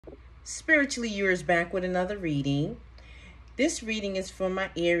Spiritually Yours back with another reading. This reading is for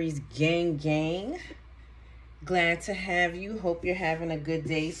my Aries gang. Glad to have you. Hope you're having a good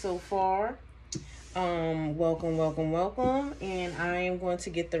day so far. Welcome. And I am going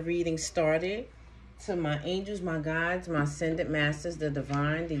to get the reading started. To my angels, my guides, my ascended masters, the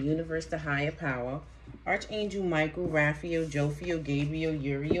divine, the universe, the higher power, Archangel Michael, Raphael, Jophiel, Gabriel,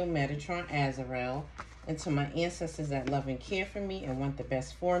 Uriel, Metatron, Azrael, and to my ancestors that love and care for me and want the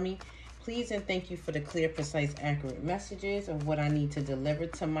best for me, please and thank you for the clear, precise, accurate messages of what I need to deliver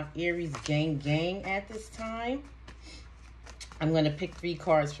to my Aries gang at this time. I'm going to pick 3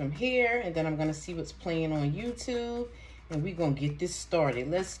 cards from here, and then I'm going to see what's playing on YouTube, and we're going to get this started.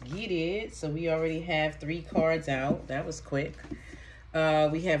 Let's get it. So we already have 3 cards out. That was quick.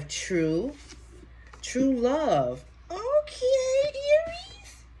 We have True Love. Okay,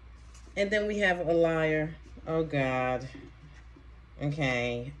 Aries. And then we have a Liar. Oh, God.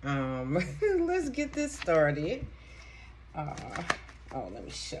 Okay. Let's get this started. Let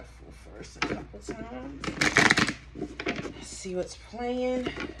me shuffle first a couple times. Let's see what's playing.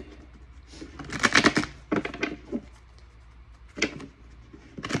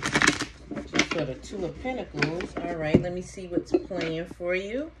 Just for the 2 of Pentacles. All right, let me see what's playing for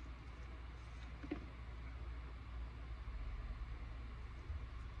you.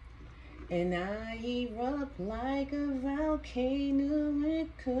 And I erupt like a volcano. It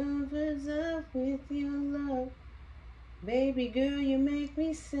covers up with your love. Baby girl, you make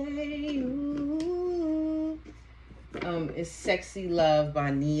me say, ooh. It's Sexy Love by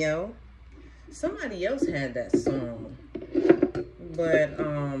Neo. Somebody else had that song. But,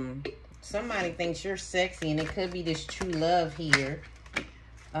 somebody thinks you're sexy, and it could be this true love here.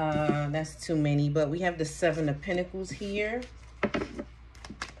 That's too many. But we have the 7 of Pentacles here.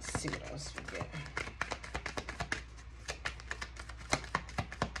 Let's see what else we get.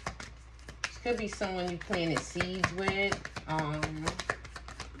 This could be someone you planted seeds with.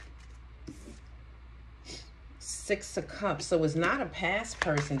 6 of Cups. So it's not a past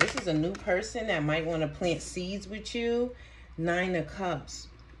person. This is a new person that might want to plant seeds with you. 9 of Cups.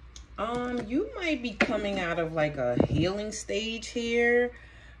 You might be coming out of like a healing stage here.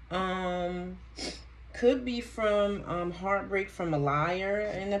 Could be from heartbreak from a liar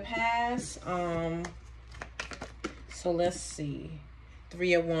in the past. So let's see.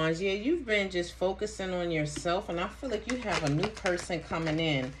 3 of Wands. Yeah, you've been just focusing on yourself, and I feel like you have a new person coming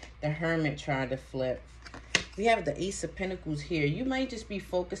in. The Hermit tried to flip. We have the Ace of Pentacles here. You might just be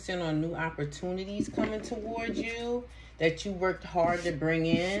focusing on new opportunities coming towards you that you worked hard to bring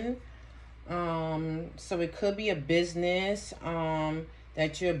in. So it could be a business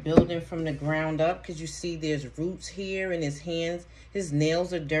that you're building from the ground up, because you see there's roots here in his hands. His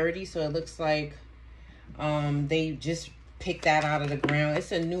nails are dirty, so it looks like they just picked that out of the ground.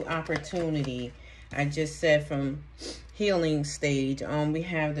 It's a new opportunity. I just said from healing stage. We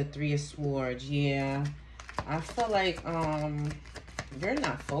have the 3 of Swords. Yeah. I feel like you're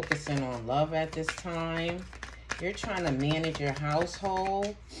not focusing on love at this time. You're trying to manage your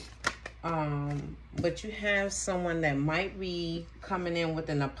household. But you have someone that might be coming in with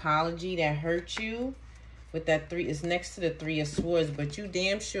an apology that hurt you. With that 3, it's next to the 3 of Swords, but you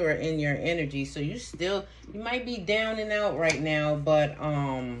damn sure in your energy. So you might be down and out right now, but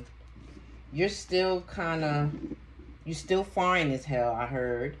you're still you still fine as hell, I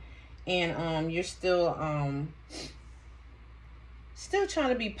heard. And you're still trying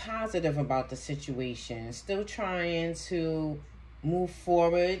to be positive about the situation. Still trying to move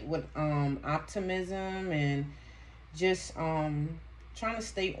forward with optimism, and just trying to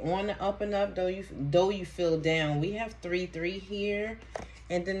stay on the up and up, though you feel down. We have 3 here,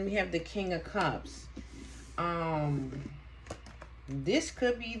 and then we have the King of Cups. This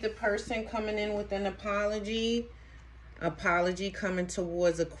could be the person coming in with an apology coming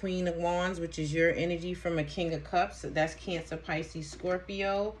towards a Queen of Wands, which is your energy, from a King of Cups. That's Cancer, Pisces,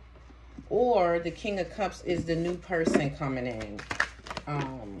 Scorpio. Or the King of Cups is the new person coming in.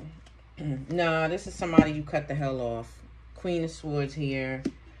 No, this is somebody you cut the hell off. Queen of Swords here.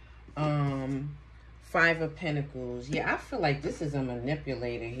 5 of Pentacles. Yeah, I feel like this is a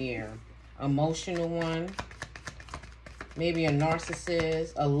manipulator here. Emotional one. Maybe a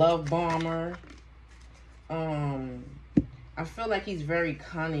narcissist. A love bomber. I feel like he's very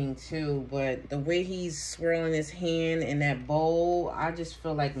cunning too, but the way he's swirling his hand in that bowl, I just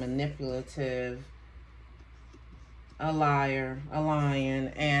feel like manipulative. A liar, a lying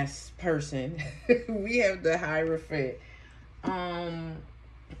ass person. We have the Hierophant. I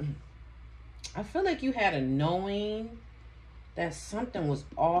feel like you had a knowing that something was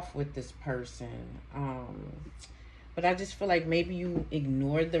off with this person. But I just feel like maybe you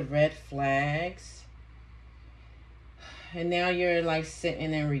ignored the red flags. And now you're like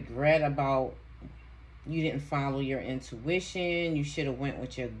sitting in regret about you didn't follow your intuition. You should have went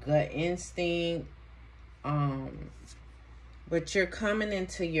with your gut instinct. But you're coming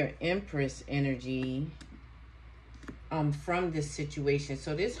into your Empress energy from this situation.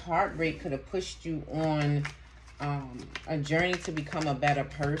 So this heartbreak could have pushed you on a journey to become a better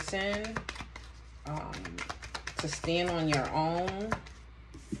person, to stand on your own.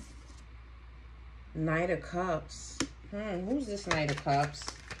 Knight of Cups. Who's this Knight of Cups?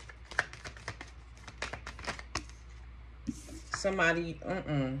 Somebody,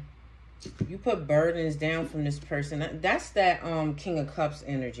 you put burdens down from this person. That's that King of Cups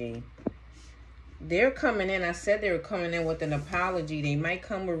energy. They're coming in. I said they were coming in with an apology. They might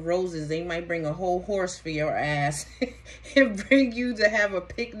come with roses. They might bring a whole horse for your ass and bring you to have a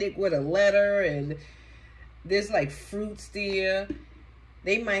picnic with a letter. And there's like fruits there.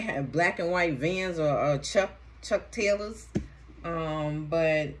 They might have black and white Vans or Chuck Taylors.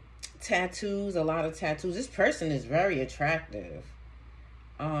 But tattoos, a lot of tattoos. This person is very attractive.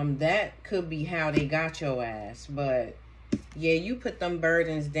 That could be how they got your ass. But yeah, you put them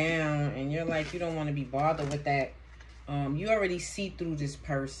burdens down and you're like, you don't want to be bothered with that. You already see through this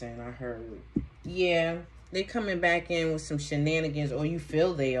person, I heard. Yeah, they coming back in with some shenanigans, or you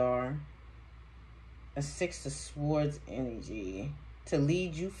feel they are. A Six of Swords energy. To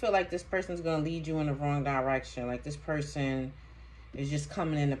lead you, feel like this person's going to lead you in the wrong direction. Like this person is just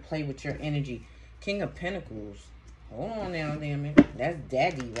coming in to play with your energy. King of Pentacles. Hold on now, damn it. That's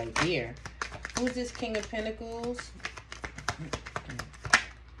daddy right there. Who's this King of Pentacles?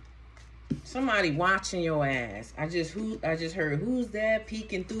 Somebody watching your ass. I just heard, who's that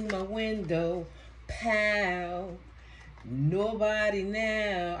peeking through my window? Pow. Nobody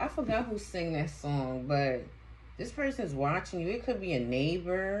now. I forgot who sang that song, but this person's watching you. It could be a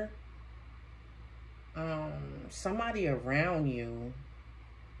neighbor. Somebody around you.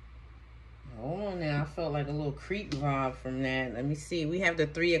 Hold on now. I felt like a little creep vibe from that. Let me see. We have the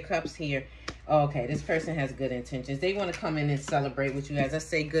Three of Cups here. Oh, okay, this person has good intentions. They want to come in and celebrate with you guys. I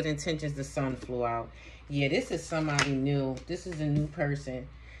say good intentions. The sun flew out. Yeah, this is somebody new. This is a new person.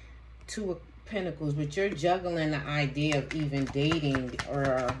 Two of Pentacles. But you're juggling the idea of even dating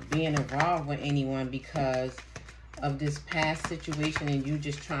or being involved with anyone because of this past situation, and you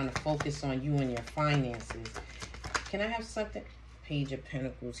just trying to focus on you and your finances. Can I have something? Page of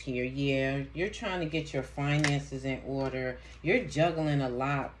Pentacles here. Yeah, you're trying to get your finances in order. You're juggling a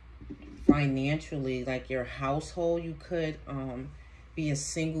lot financially, like your household. You could be a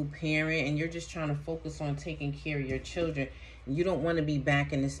single parent and you're just trying to focus on taking care of your children. You don't want to be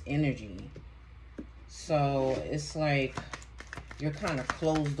back in this energy. So it's like you're kind of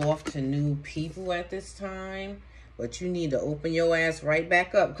closed off to new people at this time. But you need to open your ass right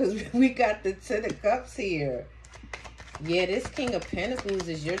back up because we got the Ten of Cups here. Yeah, this King of Pentacles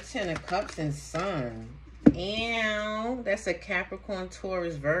is your Ten of Cups and Sun. Ew, that's a Capricorn,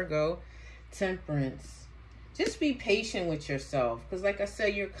 Taurus, Virgo, Temperance. Just be patient with yourself. Because like I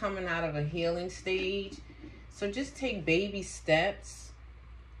said, you're coming out of a healing stage. So just take baby steps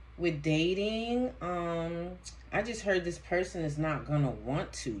with dating. I just heard this person is not going to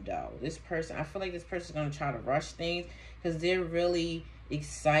want to, though. This person, I feel like this person is going to try to rush things because they're really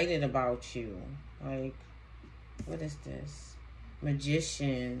excited about you. Like, what is this?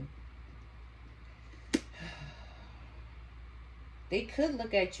 Magician. They could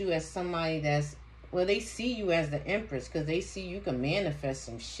look at you as somebody that's, well, they see you as the Empress because they see you can manifest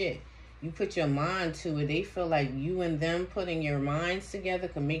some shit. You put your mind to it. They feel like you and them putting your minds together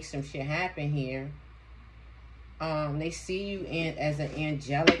could make some shit happen here. They see you as an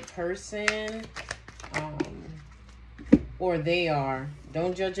angelic person. Or they are.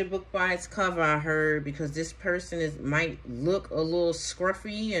 Don't judge a book by its cover, I heard, because this person might look a little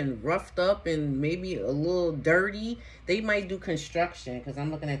scruffy and roughed up and maybe a little dirty. They might do construction because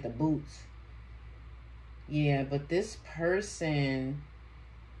I'm looking at the boots. Yeah, but this person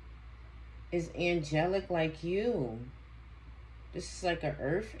is angelic like you. This is like an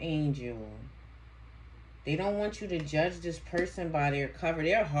earth angel. They don't want you to judge this person by their cover.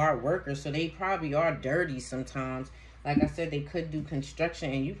 They're hard workers, so they probably are dirty sometimes. Like I said, they could do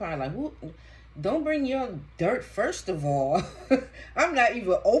construction, and you probably like, who? Don't bring your dirt, first of all. I'm not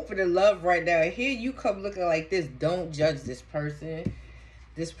even open to love right now. Here you come looking like this. Don't judge this person.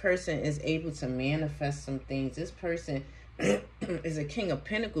 This person is able to manifest some things. This person is a King of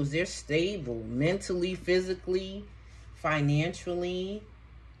Pentacles. They're stable mentally, physically, financially.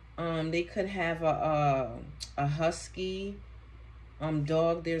 They could have a husky.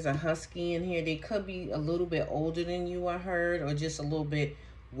 Dog, there's a husky in here. They could be a little bit older than you, I heard, or just a little bit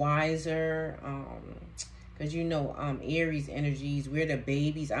wiser. Because you know, Aries energies, we're the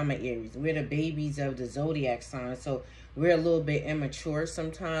babies. I'm an Aries. We're the babies of the zodiac sign. So we're a little bit immature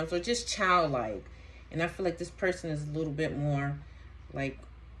sometimes, or just childlike. And I feel like this person is a little bit more, like,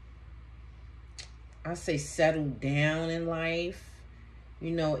 I say settled down in life.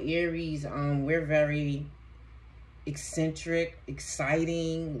 You know, Aries, we're very eccentric,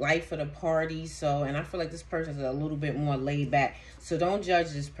 exciting, life of the party. So, and I feel like this person's a little bit more laid back. So don't judge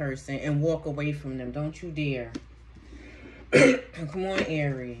this person and walk away from them. Don't you dare. Come on,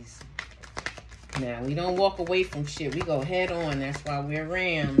 Aries. Now, we don't walk away from shit. We go head on. That's why we're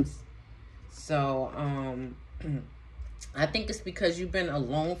Rams. So, I think it's because you've been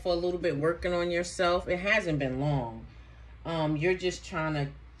alone for a little bit, working on yourself. It hasn't been long. You're just trying to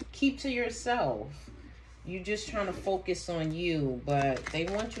keep to yourself. You're just trying to focus on you, but they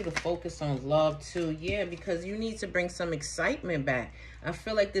want you to focus on love too. Yeah, because you need to bring some excitement back. I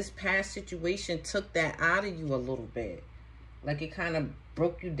feel like this past situation took that out of you a little bit. Like it kind of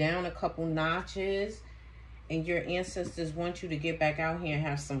broke you down a couple notches, and your ancestors want you to get back out here and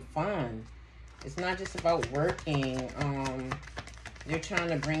have some fun. It's not just about working. They're trying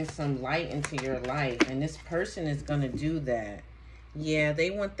to bring some light into your life, and this person is going to do that. Yeah, they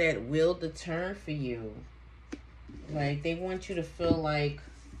want that wheel to turn for you. Like, they want you to feel like,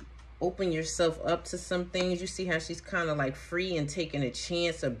 open yourself up to some things. You see how she's kind of like free and taking a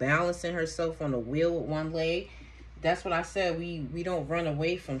chance of balancing herself on the wheel with one leg. That's what I said. We don't run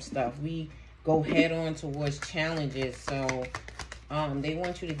away from stuff. We go head on towards challenges. So they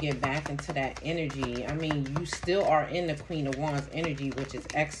want you to get back into that energy. I mean, you still are in the Queen of Wands energy, which is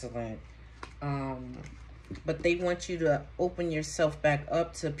excellent. But they want you to open yourself back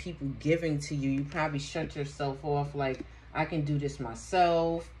up to people giving to you. You probably shut yourself off like, I can do this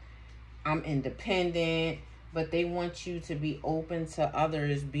myself. I'm independent. But they want you to be open to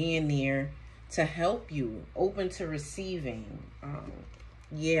others being there to help you. Open to receiving.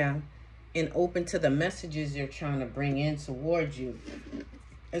 Yeah. And open to the messages you're trying to bring in towards you.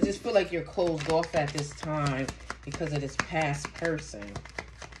 I just feel like you're closed off at this time because of this past person.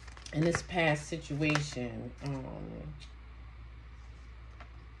 In this past situation.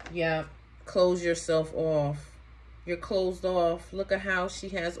 Yeah, close yourself off. You're closed off. Look at how she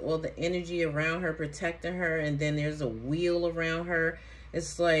has all the energy around her, protecting her, and then there's a wheel around her.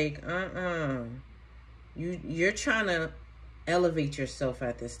 It's like, you're trying to elevate yourself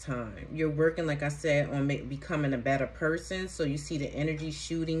at this time. You're working, like I said, on becoming a better person. So you see the energy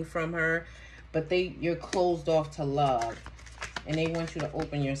shooting from her, but you're closed off to love. And they want you to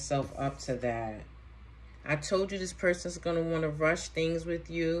open yourself up to that. I told you this person's going to want to rush things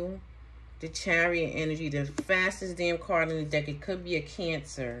with you. The Chariot energy, the fastest damn card in the deck. It could be a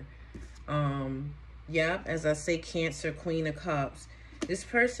Cancer. Yep, as I say, Cancer, Queen of Cups. This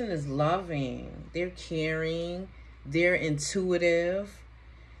person is loving. They're caring. They're intuitive.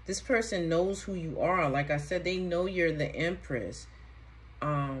 This person knows who you are. Like I said, they know you're the Empress.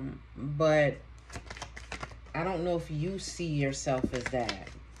 But I don't know if you see yourself as that.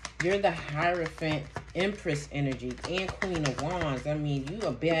 You're the Hierophant, Empress energy, and Queen of Wands. I mean, you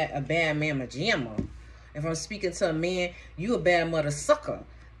a bad mamma jamma. If I'm speaking to a man, you a bad mother sucker.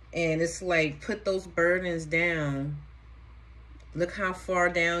 And it's like, put those burdens down. Look how far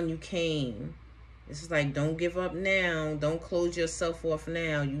down you came. It's like, don't give up now. Don't close yourself off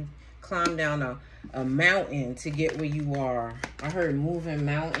now. You climb down a mountain to get where you are. I heard moving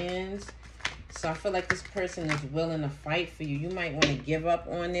mountains. So I feel like this person is willing to fight for you. You might want to give up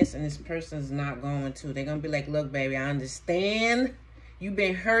on this, and this person's not going to. They're going to be like, look, baby, I understand. You've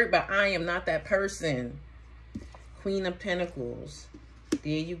been hurt, but I am not that person. Queen of Pentacles.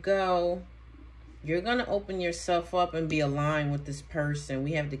 There you go. You're going to open yourself up and be aligned with this person.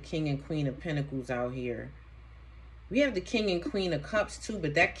 We have the King and Queen of Pentacles out here. We have the King and Queen of Cups too,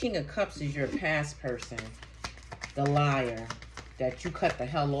 but that King of Cups is your past person. The liar. That you cut the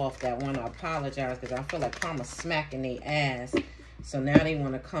hell off, that want to apologize, because I feel like karma's smacking their ass. So now they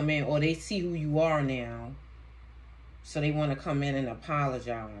want to come in, or they see who you are now. So they want to come in and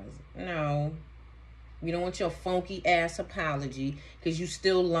apologize. No. We don't want your funky ass apology, because you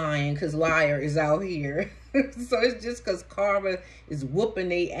still lying, because liar is out here. So it's just because karma is whooping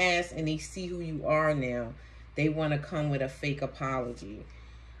their ass and they see who you are now. They want to come with a fake apology.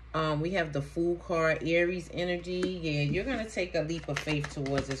 We have the Fool card, Aries energy. Yeah, you're going to take a leap of faith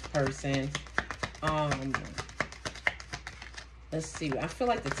towards this person. Let's see. I feel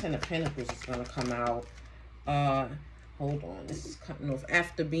like the Ten of Pentacles is going to come out. Hold on. This is coming off.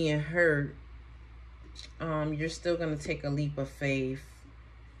 After being hurt. You're still going to take a leap of faith.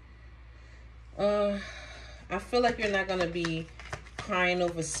 I feel like you're not going to be crying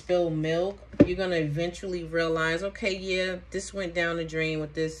over spilled milk. You're going to eventually realize, okay, yeah, this went down the drain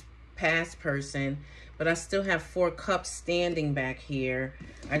with this past person, but I still have 4 cups standing back here.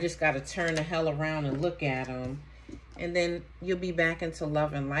 I just got to turn the hell around and look at them. And then you'll be back into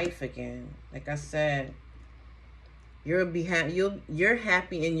love and life again. Like I said, you're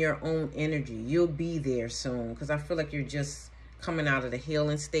happy in your own energy. You'll be there soon, because I feel like you're just coming out of the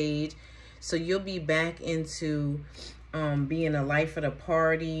healing stage. So you'll be back into being a life of the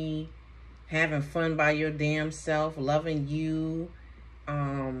party, having fun by your damn self, loving you,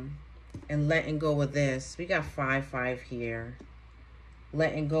 and letting go of this. We got 5-5 here.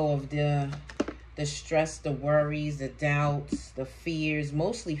 Letting go of the stress, the worries, the doubts, the fears.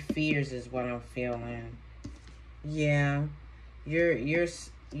 Mostly fears is what I'm feeling. Yeah,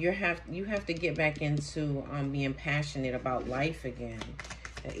 you have to get back into being passionate about life again.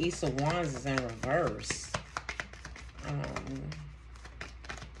 The Ace of Wands is in reverse. I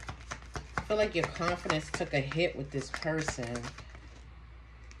feel like your confidence took a hit with this person.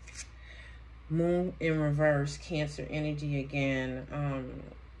 Moon in reverse, Cancer energy again.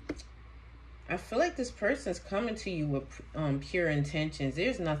 I feel like this person's coming to you with pure intentions.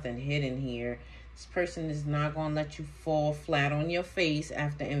 There's nothing hidden here. This person is not going to let you fall flat on your face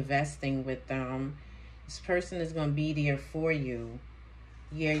after investing with them. This person is going to be there for you.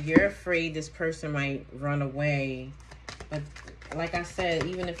 Yeah, you're afraid this person might run away. But like I said,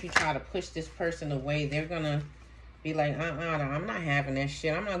 even if you try to push this person away, they're going to be like, I'm not having that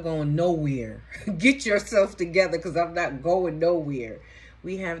shit. I'm not going nowhere. Get yourself together, because I'm not going nowhere.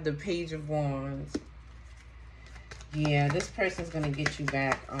 We have the Page of Wands. Yeah, this person's going to get you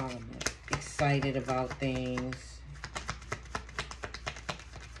back excited about things.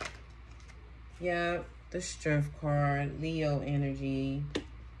 Yeah, the Strength card, Leo energy.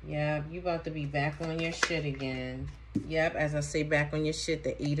 Yeah, you about to be back on your shit again. Yep, as I say, back on your shit,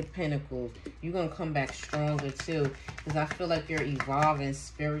 the 8 of Pentacles. You're going to come back stronger, too. Because I feel like you're evolving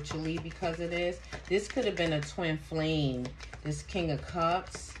spiritually because of this. This could have been a twin flame. This King of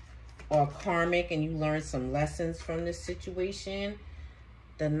Cups. Or karmic, and you learned some lessons from this situation.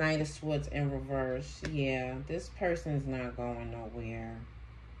 The Knight of Swords in reverse. Yeah, this person's not going nowhere.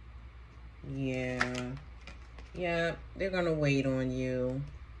 Yeah. Yeah, they're going to wait on you.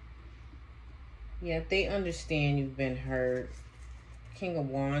 Yeah, they understand you've been hurt. King of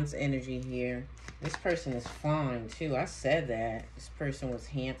Wands energy here. This person is fine, too. I said that. This person was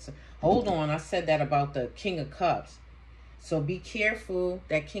handsome. Hold on. I said that about the King of Cups. So be careful.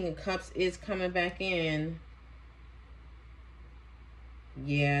 That King of Cups is coming back in.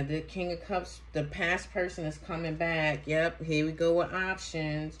 Yeah, the King of Cups, the past person is coming back. Yep, here we go with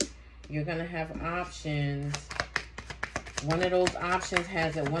options. You're going to have options. One of those options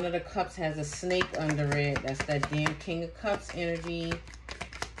has it. One of the cups has a snake under it. That's that damn King of Cups energy.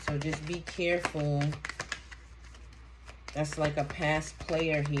 So just be careful. That's like a past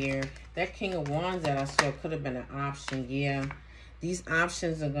player here. That King of Wands that I saw could have been an option. Yeah. These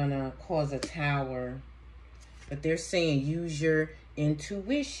options are going to cause a tower. But they're saying use your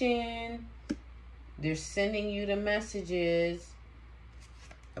intuition. They're sending you the messages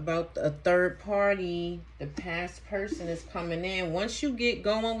about a third party. The past person is coming in. Once you get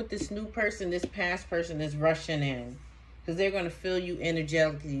going with this new person, this past person is rushing in. Because they're going to feel you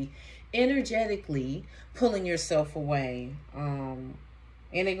energetically pulling yourself away. And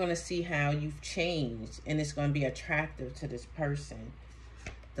they're going to see how you've changed. And it's going to be attractive to this person.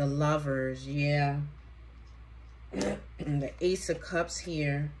 The Lovers, yeah. The Ace of Cups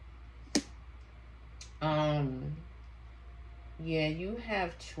here. Yeah, you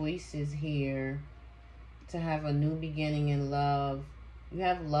have choices here to have a new beginning in love. You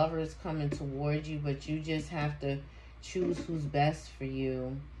have lovers coming towards you, but you just have to choose who's best for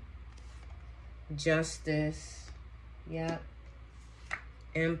you. Justice. Yep.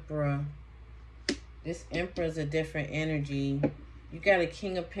 Emperor. This Emperor is a different energy. You got a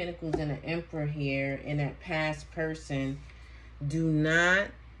King of Pentacles and an Emperor here, and that past person. Do not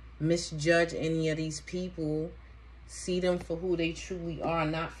misjudge any of these people. See them for who they truly are,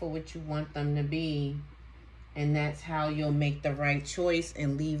 not for what you want them to be. And that's how you'll make the right choice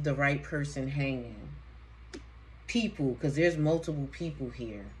and leave the right person hanging. People, because there's multiple people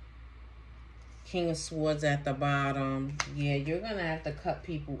here. King of Swords at the bottom. Yeah, you're going to have to cut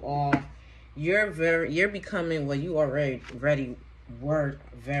people off. You're becoming, well, you already were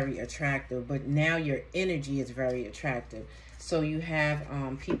very attractive, but now your energy is very attractive. So you have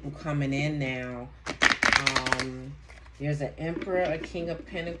people coming in now. There's an Emperor, a King of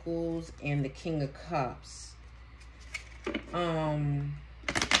Pentacles, and the King of Cups.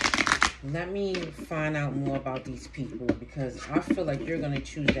 Let me find out more about these people, because I feel like you're going to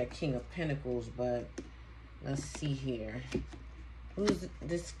choose that King of Pentacles, but let's see here. Who's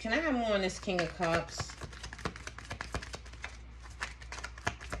this? Can I have more on this King of Cups?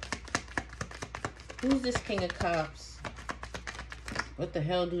 Who's this King of Cups? What the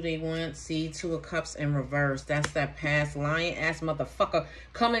hell do they want? See, Two of Cups in reverse. That's that past lying ass motherfucker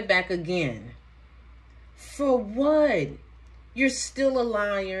coming back again. For what? You're still a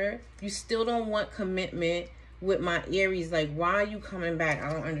liar. You still don't want commitment with my Aries. Like, why are you coming back?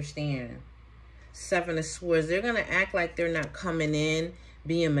 I don't understand. Seven of Swords. They're going to act like they're not coming in,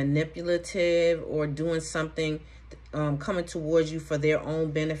 being manipulative or doing something, coming towards you for their own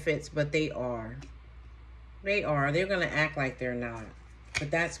benefits, but they are. They are. They're going to act like they're not. But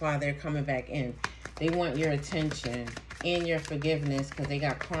that's why they're coming back in. They want your attention and your forgiveness because they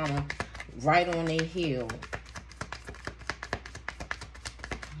got karma right on their heel.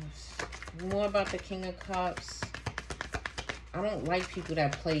 More about the King of Cups. I don't like people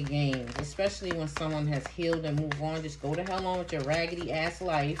that play games, especially when someone has healed and moved on. Just go to hell on with your raggedy ass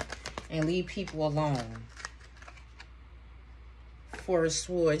life and leave people alone. Four of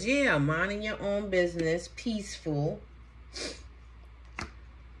Swords. Yeah, minding your own business, peaceful.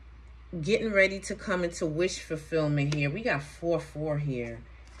 Getting ready to come into wish fulfillment here. We got 4-4 here.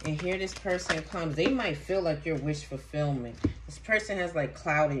 And here this person comes. They might feel like your wish fulfillment. This person has like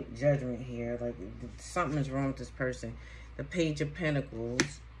clouded judgment here. Like something is wrong with this person. The Page of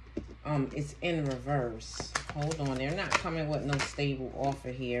Pentacles. It's in reverse. Hold on. They're not coming with no stable offer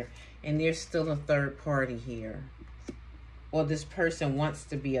here. And there's still a third party here. Or this person wants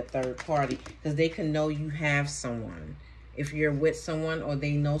to be a third party. Because they can know you have someone. If you're with someone or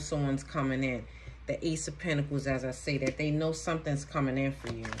they know someone's coming in. The Ace of Pentacles, as I say that, they know something's coming in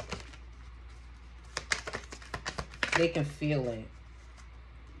for you. They can feel it.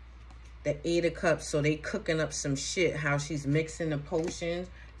 The Eight of Cups, so they cooking up some shit, how she's mixing the potions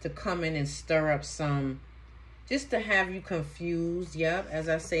to come in and stir up some, just to have you confused. Yep, as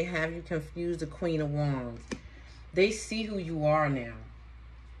I say, have you confused. The Queen of Wands. They see who you are now.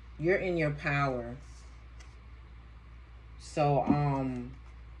 You're in your power. So,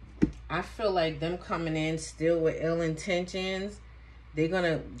 I feel like them coming in still with ill intentions, they're going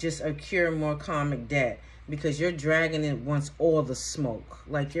to just accrue more karmic debt because your dragon wants all the smoke.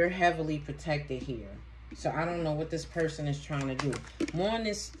 Like, you're heavily protected here. So, I don't know what this person is trying to do. More on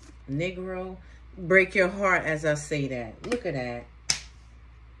this Negro. Break your heart as I say that. Look at that.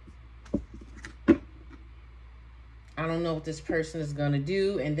 I don't know what this person is going to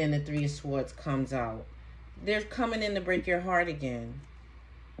do. And then the Three of Swords comes out. They're coming in to break your heart again.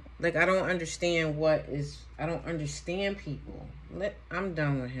 Like, I don't understand I don't understand people. I'm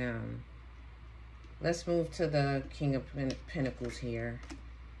done with him. Let's move to the King of Pentacles here.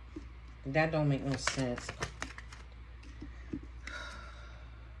 That don't make no sense.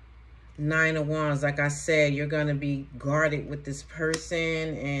 Nine of Wands. Like I said, you're going to be guarded with this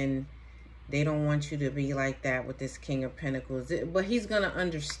person. And they don't want you to be like that with this King of Pentacles. But he's going to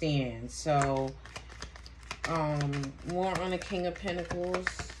understand. So, more on the King of Pentacles.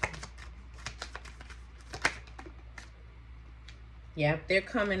 Yep, they're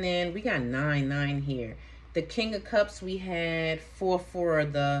coming in. We got 9-9 here. The King of Cups, we had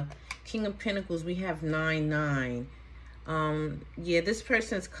 4-4. The King of Pentacles, we have 9-9. Yeah, this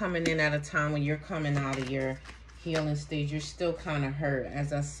person's coming in at a time when you're coming out of your healing stage. You're still kind of hurt.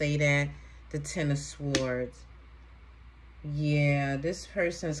 As I say that, the Ten of Swords. Yeah, this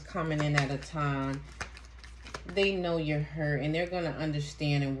person's coming in at a time. They know you're hurt, and they're going to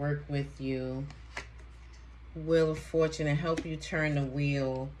understand and work with you. Wheel of Fortune and help you turn the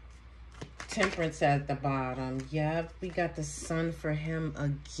wheel. Temperance at the bottom. Yep, we got the Sun for him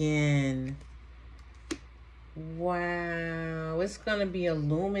again. Wow, it's going to be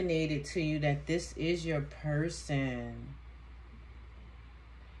illuminated to you that this is your person.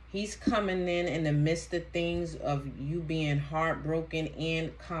 He's coming in the midst of things of you being heartbroken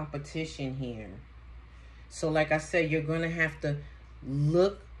and competition here. So like I said, you're going to have to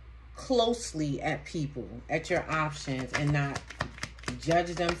look closely at people, at your options, and not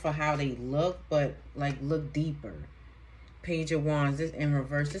judge them for how they look, but like look deeper. Page of Wands is in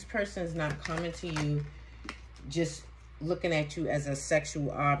reverse. This person is not coming to you just looking at you as a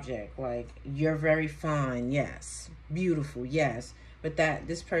sexual object. Like, you're very fine, yes, beautiful, yes, but that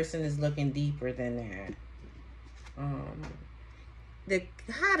this person is looking deeper than that.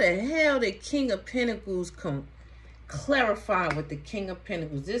 How the hell did King of Pentacles clarify with the King of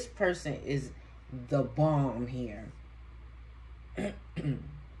Pentacles? This person is the bomb here.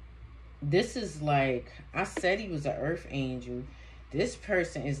 This is like, I said he was an earth angel. This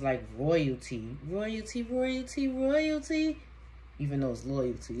person is like royalty. Royalty, royalty, royalty. Even though it's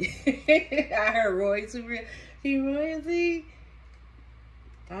loyalty. I heard royalty, royalty.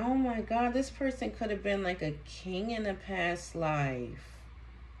 Oh my God, this person could have been like a king in a past life.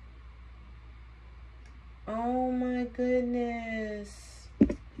 Oh my goodness.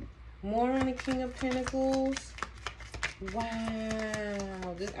 More on the King of Pentacles.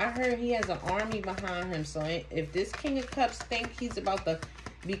 Wow. I heard he has an army behind him. So if this King of Cups think he's about to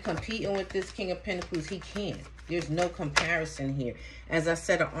be competing with this King of Pentacles, he can't. There's no comparison here. As I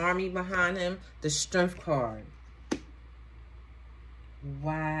said, an army behind him, the Strength card.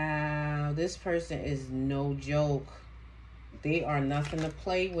 Wow. This person is no joke. They are nothing to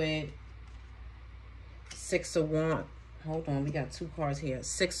play with. Six of Wands. Hold on, we got two cards here.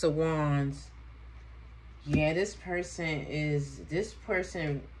 Six of Wands. Yeah, this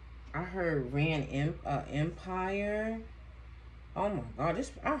person, I heard ran empire. Oh my God,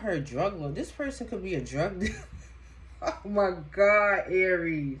 I heard drug lord. This person could be a drug dealer. Oh my God,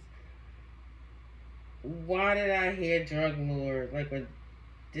 Aries. Why did I hear drug lord?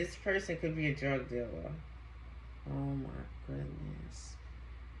 This person could be a drug dealer. Oh my goodness.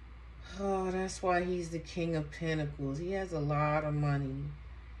 Oh, that's why he's the King of Pentacles. He has a lot of money.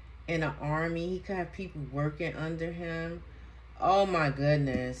 In an army, he could have people working under him. Oh my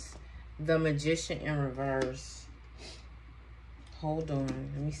goodness. The Magician in reverse. Hold on.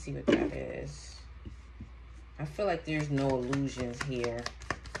 Let me see what that is. I feel like there's no illusions here.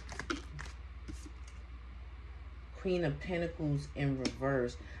 Queen of Pentacles in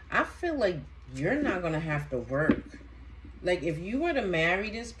reverse. I feel like you're not going to have to work. Like, if you were to marry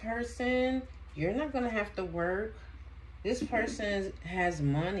this person, you're not going to have to work. This person has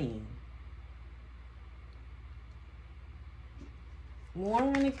money. More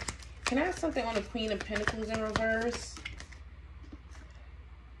on the... Can I have something on the Queen of Pentacles in reverse?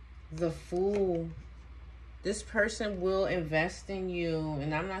 The Fool. This person will invest in you.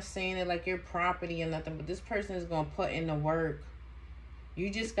 And I'm not saying it like your property or nothing, but this person is going to put in the work. You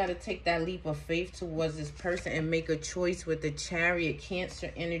just got to take that leap of faith towards this person and make a choice with the Chariot,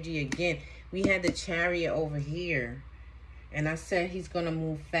 Cancer energy again. We had the Chariot over here. And I said he's going to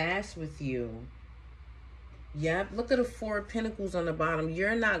move fast with you. Yep. Look at the Four of Pentacles on the bottom.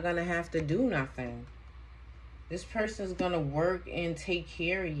 You're not going to have to do nothing. This person's going to work and take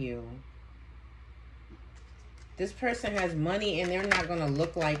care of you. This person has money and they're not going to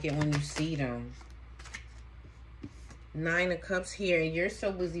look like it when you see them. Nine of Cups here. And you're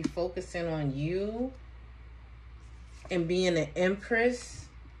so busy focusing on you and being an Empress.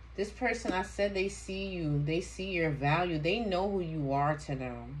 This person, I said they see you. They see your value. They know who you are to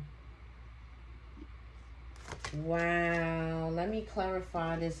them. Wow. Let me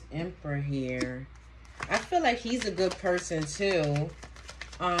clarify this Emperor here. I feel like he's a good person too.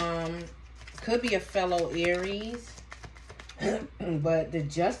 Could be a fellow Aries. But the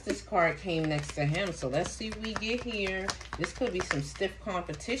Justice card came next to him. So let's see what we get here. This could be some stiff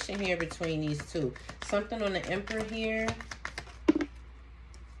competition here between these two. Something on the Emperor here.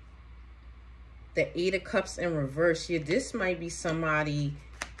 The Eight of Cups in reverse. Yeah, this might be somebody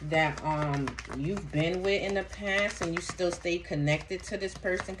that you've been with in the past and you still stay connected to this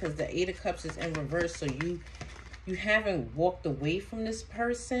person, because the Eight of Cups is in reverse. So you haven't walked away from this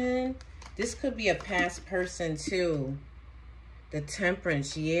person. This could be a past person too. The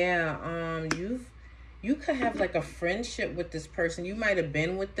Temperance. Yeah, you could have like a friendship with this person. You might have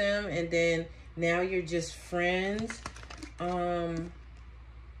been with them and then now you're just friends.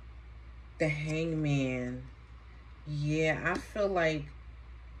 The Hangman. Yeah, I feel like,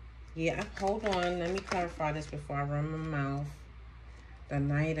 yeah, hold on. Let me clarify this before I run my mouth. The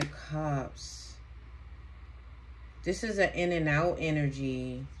Knight of Cups. This is an in and out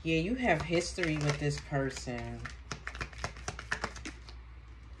energy. Yeah, you have history with this person.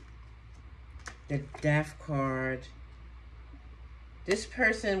 The Death card. This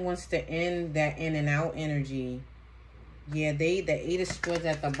person wants to end that in and out energy. Yeah, the Eight of Swords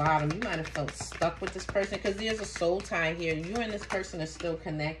at the bottom. You might have felt stuck with this person because there's a soul tie here. You and this person are still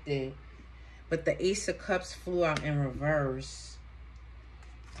connected. But the Ace of Cups flew out in reverse.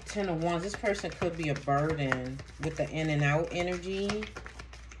 Ten of Wands. This person could be a burden with the in and out energy.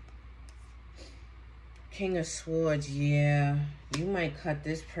 King of Swords. Yeah, you might cut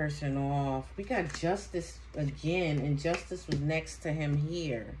this person off. We got Justice again, and Justice was next to him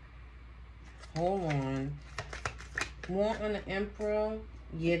here. Hold on. More on the Emperor.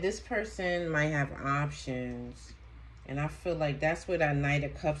 Yeah, this person might have options. And I feel like that's where that Knight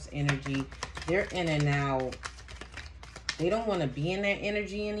of Cups energy, they're in and out. They don't want to be in that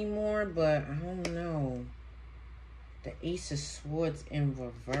energy anymore, but I don't know. The Ace of Swords in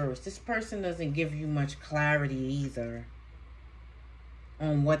reverse. This person doesn't give you much clarity either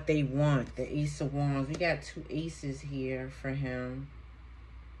on what they want. The Ace of Wands. We got 2 aces here for him.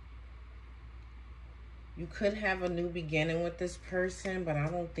 You could have a new beginning with this person, but I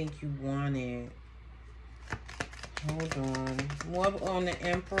don't think you want it. Hold on. More on the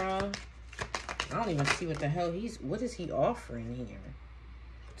Emperor. I don't even see what the hell what is he offering here?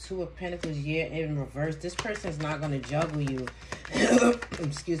 2 of Pentacles, yeah, in reverse. This person's not going to juggle you.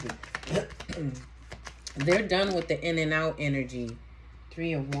 Excuse me. They're done with the in and out energy.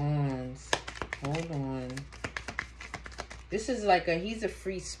 3 of Wands. Hold on. This is like he's a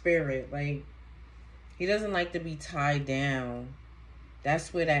free spirit. Like, he doesn't like to be tied down.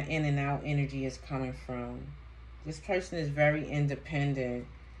 That's where that in and out energy is coming from. This person is very independent.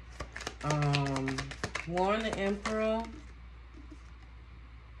 More on the Emperor.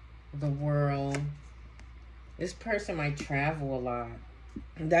 The World. This person might travel a lot.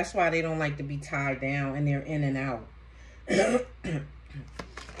 That's why they don't like to be tied down and they're in and out.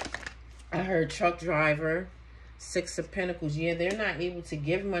 I heard truck driver. 6 of Pentacles. Yeah, they're not able to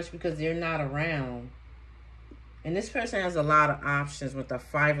give much because they're not around. And this person has a lot of options with the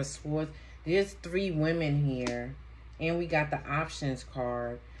 5 of Swords. There's 3 women here. And we got the options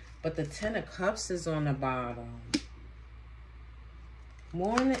card. But the 10 of Cups is on the bottom.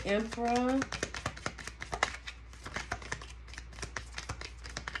 More on the Emperor.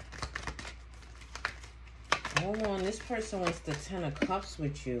 Hold on. This person wants the 10 of Cups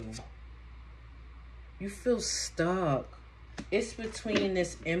with you. You feel stuck. It's between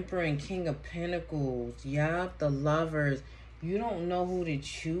this Emperor and King of Pentacles. Yup, the Lovers. You don't know who to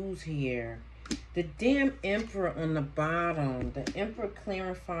choose here. The damn Emperor on the bottom. The Emperor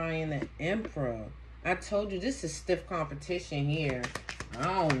clarifying the Emperor. I told you this is stiff competition here. I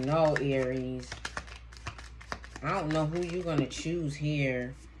don't know, Aries. I don't know who you're going to choose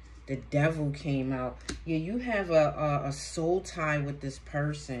here. The Devil came out. Yeah, you have a soul tie with this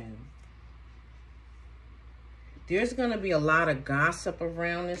person. There's going to be a lot of gossip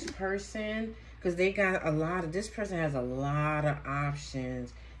around this person because they got a lot of, this person has a lot of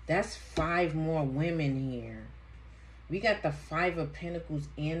options. That's 5 more women here. We got the 5 of Pentacles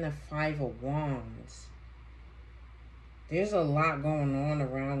and the 5 of Wands. There's a lot going on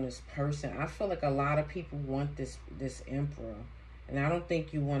around this person. I feel like a lot of people want this Emperor. And I don't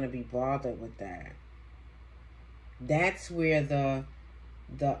think you want to be bothered with that. That's where the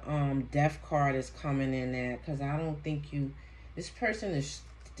Death card is coming in at. Because I don't think you... This person is...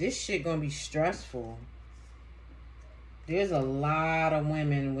 This shit gonna be stressful. There's a lot of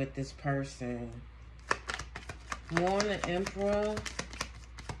women with this person. More on the Emperor.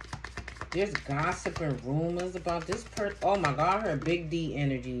 There's gossip and rumors about this person. Oh my God, I heard Big D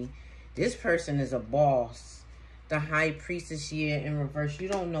energy. This person is a boss. The High Priestess here in reverse. You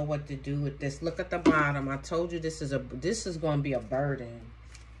don't know what to do with this. Look at the bottom. I told you this is going to be a burden.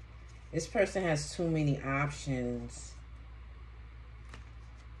 This person has too many options.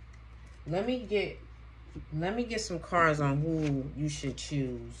 Let me get some cards on who you should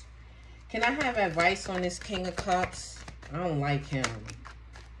choose. Can I have advice on this King of Cups? I don't like him.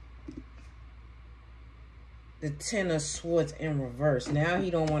 The 10 of Swords in reverse. Now he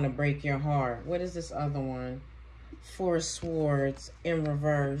don't want to break your heart. What is this other one? 4 of Swords in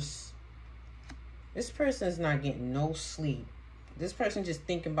reverse. This person is not getting no sleep. This person just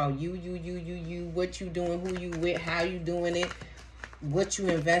thinking about you, what you doing, who you with, how you doing it, what you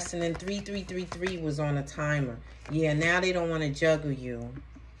investing in. 3333 was on a timer. Yeah, now they don't want to juggle you.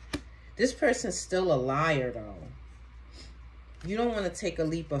 This person's still a liar, though. You don't want to take a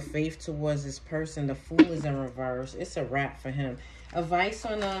leap of faith towards this person. The Fool is in reverse. It's a wrap for him. Advice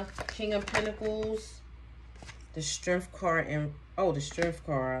on the King of Pentacles. The Strength card in... Oh, the Strength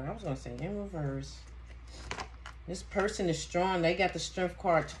card. I was going to say in reverse. This person is strong. They got the Strength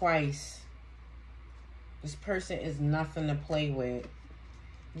card twice. This person is nothing to play with.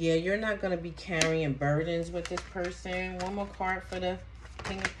 Yeah, you're not going to be carrying burdens with this person. One more card for the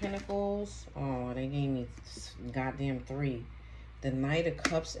King of Pentacles. Oh, they gave me goddamn 3. The Knight of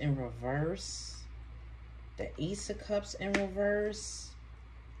Cups in reverse. The Ace of Cups in reverse.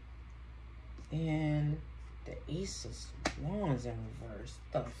 And the Ace of Wands in reverse.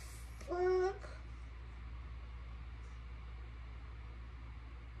 The fuck?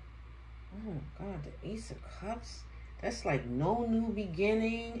 Oh my God, the Ace of Cups. That's like no new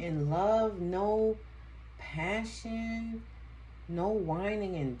beginning in love, no passion, no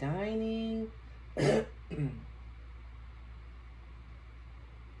whining and dining. I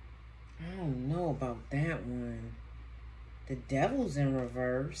don't know about that one. The Devil's in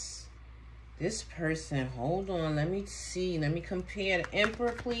reverse. This person, hold on, let me see. Let me compare the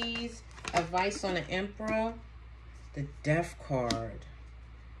Emperor, please. Advice on the Emperor. The Death card.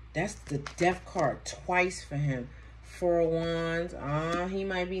 That's the Death card twice for him. 4 of Wands. He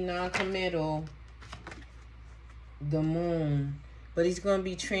might be non-committal. The Moon. But he's going to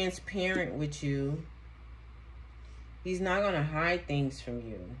be transparent with you. He's not going to hide things from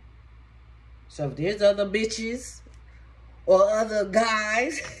you. So if there's other bitches or other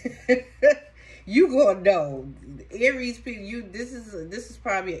guys, you gonna know. Aries people, this is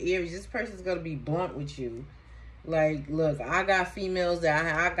probably an Aries. This person's gonna be blunt with you. Like, look, I got females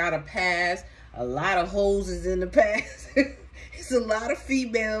that I got a past. A lot of hoes is in the past. It's a lot of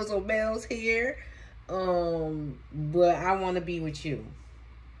females or males here. But I want to be with you.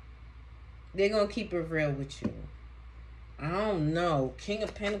 They're gonna keep it real with you. I don't know. King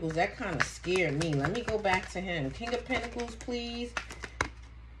of Pentacles, that kind of scared me. Let me go back to him. King of Pentacles, please.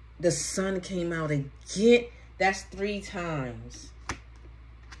 The Sun came out again. That's 3 times.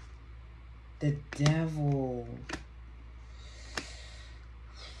 The Devil.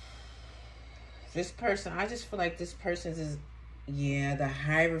 This person, I just feel like this person is, yeah, the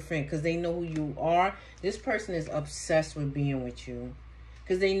Hierophant, because they know who you are. This person is obsessed with being with you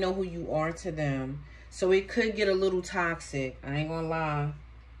because they know who you are to them. So it could get a little toxic. I ain't gonna lie.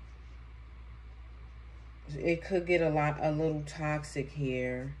 It could get a little toxic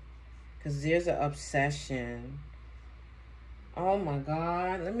here. Because there's an obsession. Oh my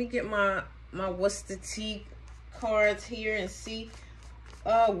God. Let me get my what's the tea cards here and see.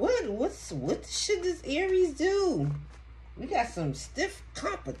 What should this Aries do? We got some stiff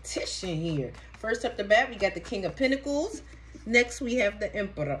competition here. First up the bat, we got the King of Pentacles. Next, we have the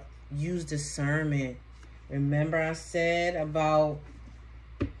Emperor. Use discernment. Remember I said about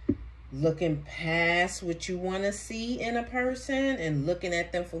looking past what you want to see in a person and looking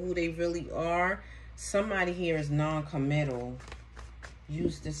at them for who they really are. Somebody here is non-committal.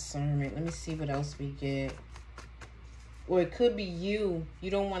 Use discernment. Let me see what else we get. Or it could be you. You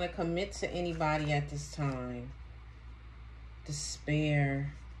don't want to commit to anybody at this time.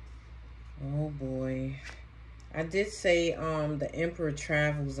 Despair. Oh boy. I did say the Emperor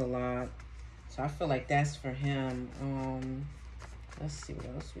travels a lot. So I feel like that's for him. Let's see what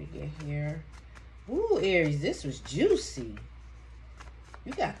else we get here. Ooh, Aries, this was juicy.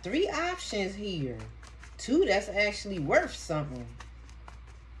 You got 3 options here. 2 that's actually worth something.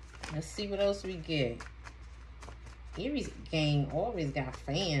 Let's see what else we get. Aries gang always got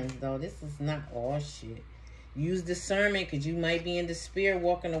fans, though. This is not all shit. Use discernment because you might be in despair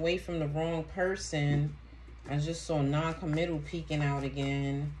walking away from the wrong person. I just saw non-committal peeking out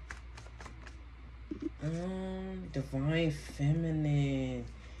again. Divine Feminine.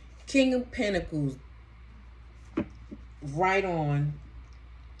 King of Pentacles. Right on.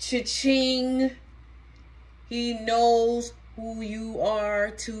 Cha-ching. He knows who you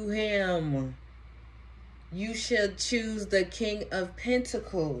are to him. You should choose the King of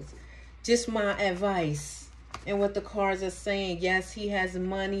Pentacles. Just my advice. And what the cards are saying. Yes, he has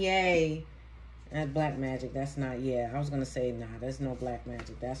money. That black magic. That's not, I was going to say, nah, there's no black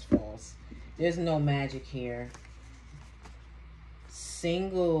magic. That's false. There's no magic here.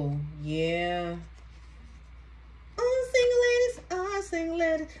 Single. Yeah. All the single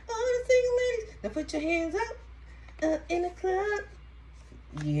ladies. Now put your hands up in the club.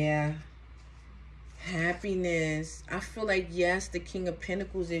 Yeah. Happiness. I feel like, yes, the King of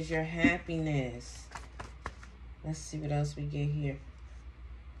Pentacles is your happiness. Let's see what else we get here.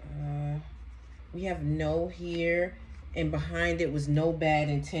 We have no here. And behind it was no bad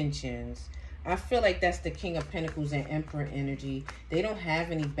intentions. I feel like that's the King of Pentacles and Emperor energy. They don't have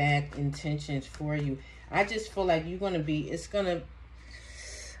any bad intentions for you. I just feel like you're going to be, it's going to,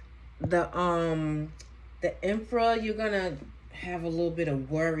 the Emperor, you're going to have a little bit of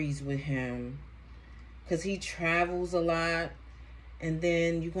worries with him. Because he travels a lot. And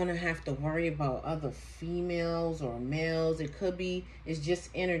then you're going to have to worry about other females or males. It could be, it's just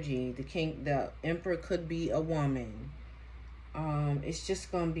energy. The Emperor could be a woman. It's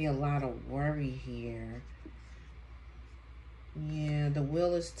just going to be a lot of worry here. Yeah, the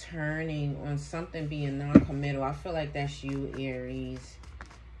wheel is turning on something being non-committal. I feel like that's you, Aries.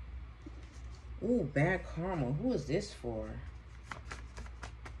 Ooh, bad karma. Who is this for?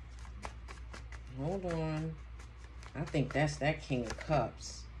 Hold on. I think that's that King of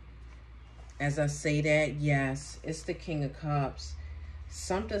Cups. As I say that, yes, it's the King of Cups.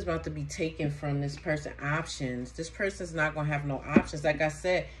 Something's about to be taken from this person. Options. This person's not going to have no options. Like I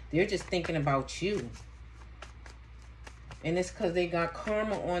said, they're just thinking about you. And it's because they got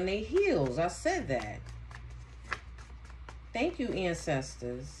karma on their heels. I said that. Thank you,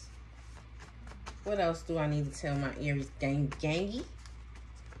 ancestors. What else do I need to tell my Aries gangy?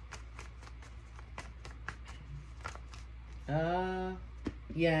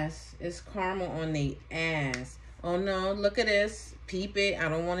 Yes, it's karma on the ass. Oh no, look at this. Peep it. I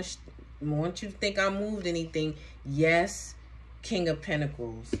don't want you to think I moved anything. Yes, King of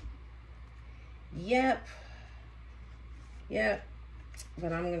Pentacles. Yep.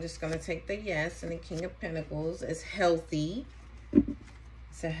 But I'm just gonna take the yes and the King of Pentacles. It's healthy.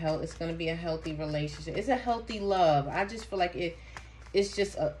 It's gonna be a healthy relationship. It's a healthy love. I just feel like it's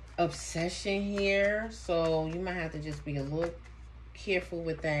just a obsession here. So you might have to just be a little careful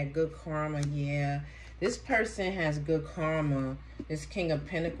with that. Good karma, yeah. This person has good karma. This King of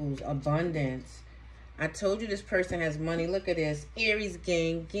Pentacles, abundance. I told you this person has money. Look at this. Aries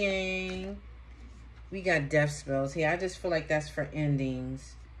gang. We got death spells here. I just feel like that's for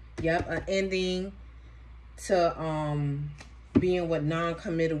endings. Yep, an ending to being with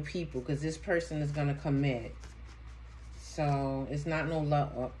non-committal people, because this person is going to commit. So it's not no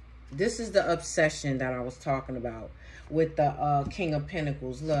love. This is the obsession that I was talking about with the King of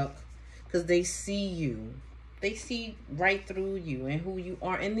Pentacles. Look, because they see you. They see right through you and who you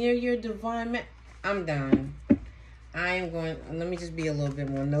are. And they're your divine man. I'm done. I am going, let me just be a little bit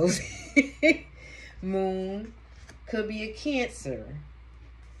more nosy. Moon could be a Cancer.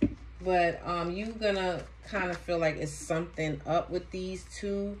 But you're going to kind of feel like it's something up with these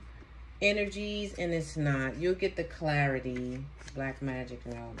two energies, and it's not. You'll get the clarity. Black magic.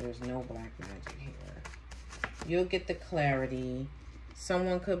 No, there's no black magic here. You'll get the clarity.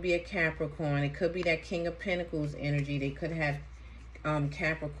 Someone could be a Capricorn. It could be that King of Pentacles energy. They could have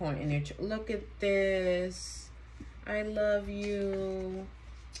Capricorn in their... Look at this. I love you.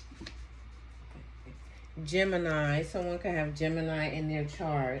 Gemini. Someone could have Gemini in their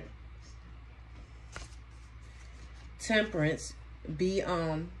chart. Temperance. Be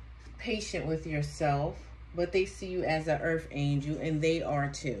patient with yourself, but they see you as an earth angel, and they are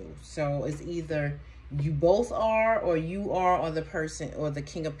too. So it's either you both are, or you are, or the person, or the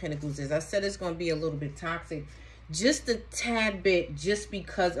King of Pentacles is. I said it's going to be a little bit toxic, just a tad bit, just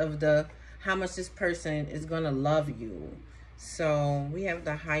because of how much this person is going to love you. So we have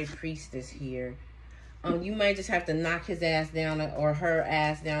the High Priestess here. You might just have to knock his ass down, or her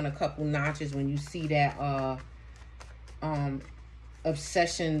ass down, a couple notches when you see that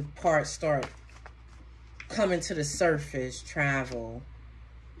obsession part start coming to the surface. Travel.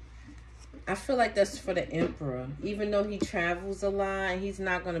 I feel like that's for the Emperor. Even though he travels a lot, he's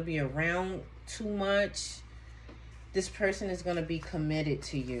not going to be around too much. This person is going to be committed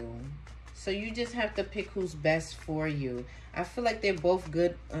to you. So you just have to pick who's best for you. I feel like they're both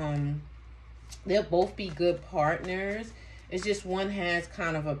good. They'll both be good partners. It's just one has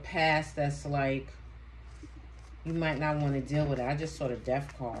kind of a past that's like, you might not want to deal with it. I just saw the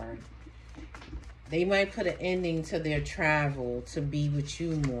Death card. They might put an ending to their travel to be with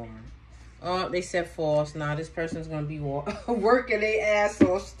you more. Oh, they said false. Now this person's going to be working their ass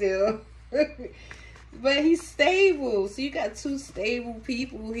off still. But he's stable. So you got two stable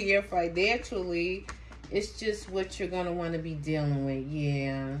people here financially. It's just what you're going to want to be dealing with.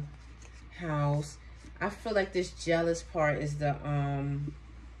 Yeah. House. I feel like this jealous part is the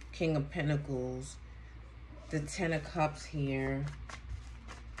King of Pentacles. The Ten of Cups here.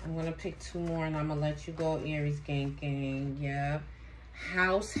 I'm going to pick two more and I'm going to let you go, Aries gang. Yeah.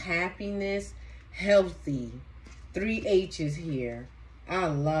 House, happiness, healthy. 3 H's here. I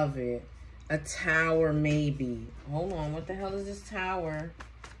love it. A tower, maybe. Hold on. What the hell is this tower?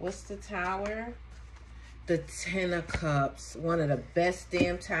 What's the tower? The Ten of Cups. One of the best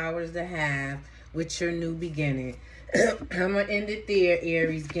damn towers to have with your new beginning. I'm going to end it there,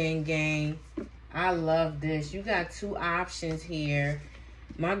 Aries gang. I love this. You got two options here.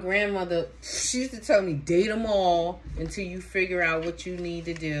 My grandmother, she used to tell me, date them all until you figure out what you need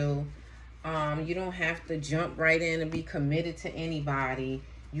to do. You don't have to jump right in and be committed to anybody.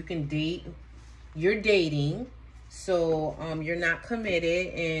 You can date. You're dating, so you're not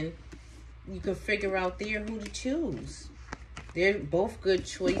committed, and you can figure out there who to choose. They're both good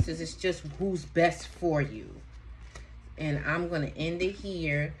choices. It's just who's best for you. And I'm going to end it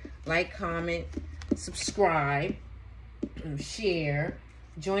here. Like, comment, subscribe, share.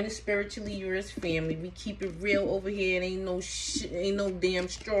 Join the Spiritually Yours family. We keep it real over here. It ain't no damn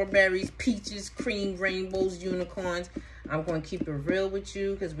strawberries, peaches, cream, rainbows, unicorns. I'm going to keep it real with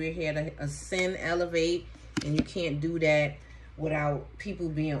you because we're here to ascend, elevate, and you can't do that without people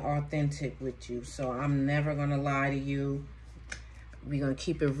being authentic with you. So I'm never going to lie to you. We're going to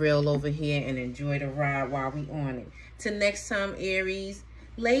keep it real over here and enjoy the ride while we on it. Till next time, Aries.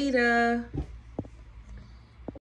 Later.